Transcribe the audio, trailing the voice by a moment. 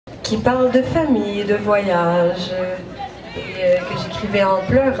qui parle de famille, de voyage, et que j'écrivais en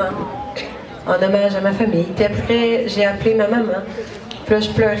pleurant, en hommage à ma famille. Puis après, j'ai appelé ma maman. Puis là, je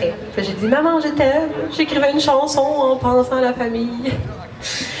pleurais. Puis j'ai dit, maman, je t'aime. J'écrivais une chanson en pensant à la famille.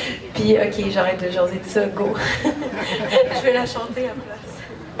 Puis, ok, j'arrête de jaser de ça, go. Je vais la chanter à place.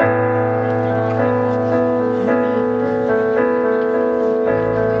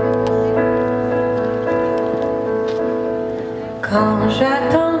 Quand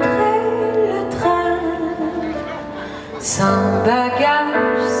j'attendrai le train, sans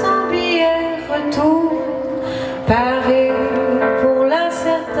bagage, sans billet, retour, Paris pour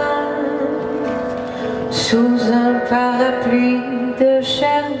l'incertain, sous un parapluie de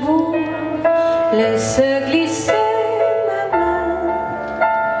Cherbourg, laisse glisser ma main,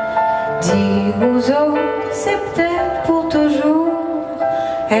 dis aux autres, c'est peut-être pour toujours,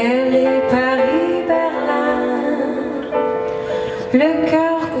 elle est Paris-Berlin. Le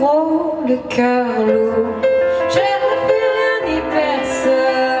cœur gros, le cœur lourd, je ne plus rien ni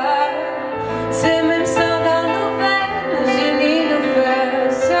personne. C'est même ça dans nos veines, nous unit, nous fait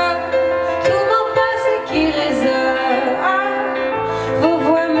ça. Tout mon passé qui résonne, vos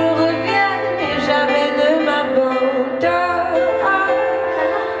voix me reviennent et jamais ne m'abandonnent.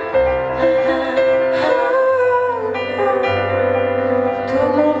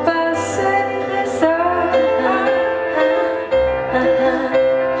 Tout mon passé résonne.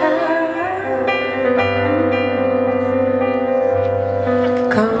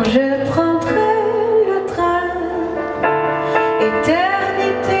 Quand je prendrai le train,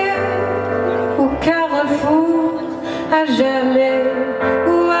 éternité ou carrefour, à jamais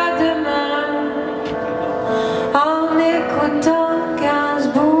ou à demain, en écoutant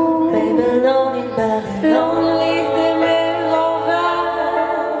Gainsbourg, lonely d'aimer en vain,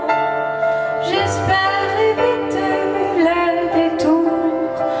 j'espère éviter les détours,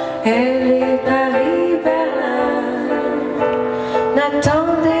 elle est Paris-Berlin.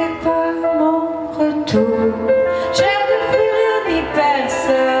 N'attendez pas mon retour, je ne fuis rien ni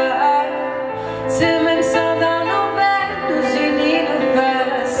personne. C'est même sang dans nos veines, nous unit, nous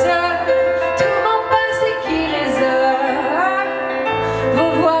façonne. Tout mon passé qui résonne,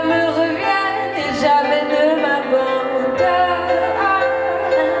 vos voix me reviennent et jamais ne m'abandonnent.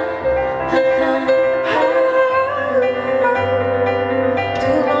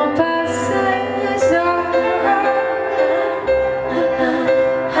 Tout mon passé résonne.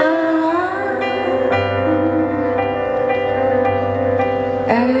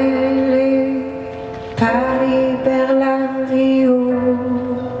 Elle est Paris, Berlin, Rio,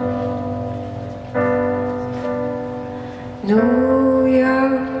 New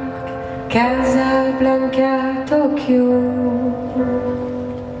York, Casablanca, Tokyo.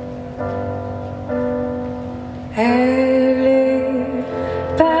 Elle est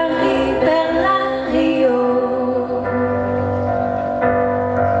Paris, Berlin, Rio,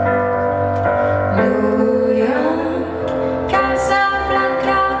 New York,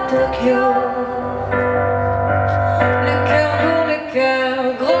 Casablanca, Tokyo. Le cœur lourd, le cœur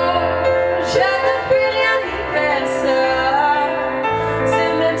gros, je ne fuis rien ni personne.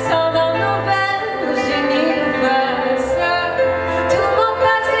 C'est même sang dans nos veines, nous unit, nous façonne. Tout mon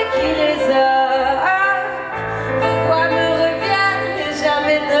passé qui résonne, vos voix me reviennent et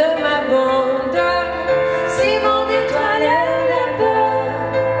jamais ne m'abandonnent. Si mon étoile est là-bas,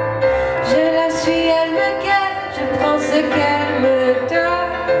 je la suis, elle me guette, je prends ce qu'elle me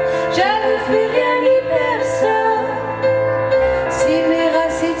donne. Je ne fuis rien ni personne. Si mes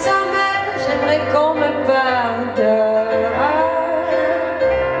racines s'en mêlent, j'aimerais qu'on me pardonne.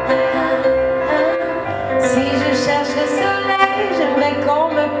 Si je cherche le soleil, j'aimerais qu'on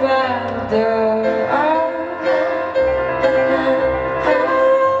me pardonne.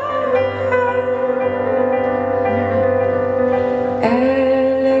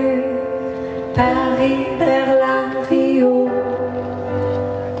 Elle est Paris, Berlin, Rio,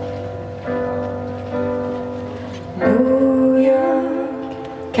 New York,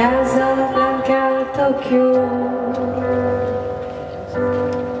 Casablanca, Tokyo.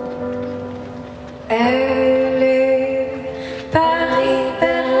 Elle est Paris,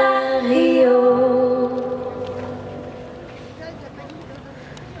 Berlin, Rio,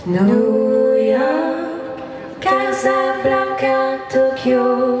 New York, Casablanca, Tokyo.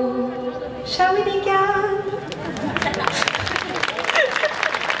 Shawinigan.